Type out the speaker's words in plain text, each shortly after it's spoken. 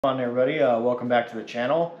On everybody, welcome back to the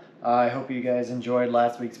channel. I hope you guys enjoyed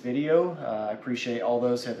last week's video. I appreciate all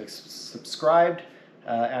those who have subscribed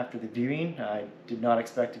after the viewing. I did not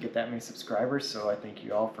expect to get that many subscribers, so I thank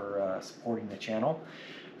you all for supporting the channel.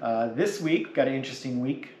 This week, got an interesting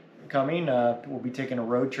week coming. We'll be taking a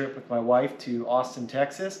road trip with my wife to Austin,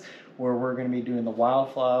 Texas, where we're going to be doing the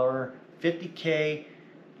Wildflower 50K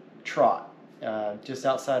trot just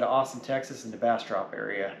outside of Austin, Texas in the Bastrop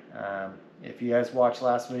area. If you guys watched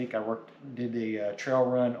last week, I did the trail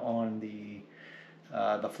run on the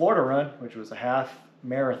Florida Run, which was a half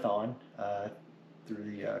marathon through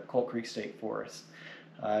the Colt Creek State Forest.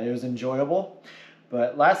 It was enjoyable,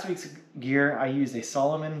 but last week's gear I used a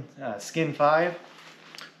Salomon Skin 5.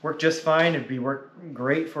 Worked just fine. It'd work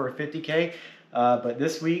great for a 50K. But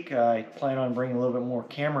this week I plan on bringing a little bit more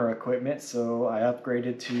camera equipment, so I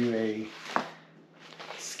upgraded to a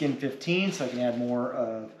Skin 15 so I can add more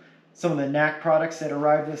of some of the NAC products that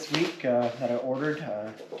arrived this week that I ordered.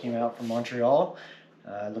 Came out from Montreal.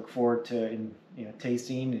 I look forward to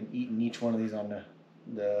tasting and eating each one of these on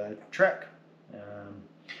the trek.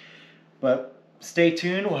 But stay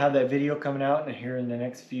tuned. We'll have that video coming out here in the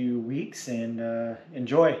next few weeks, and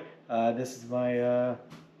enjoy. This is my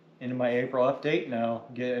end of my April update, and I'll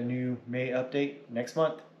get a new May update next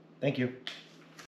month. Thank you.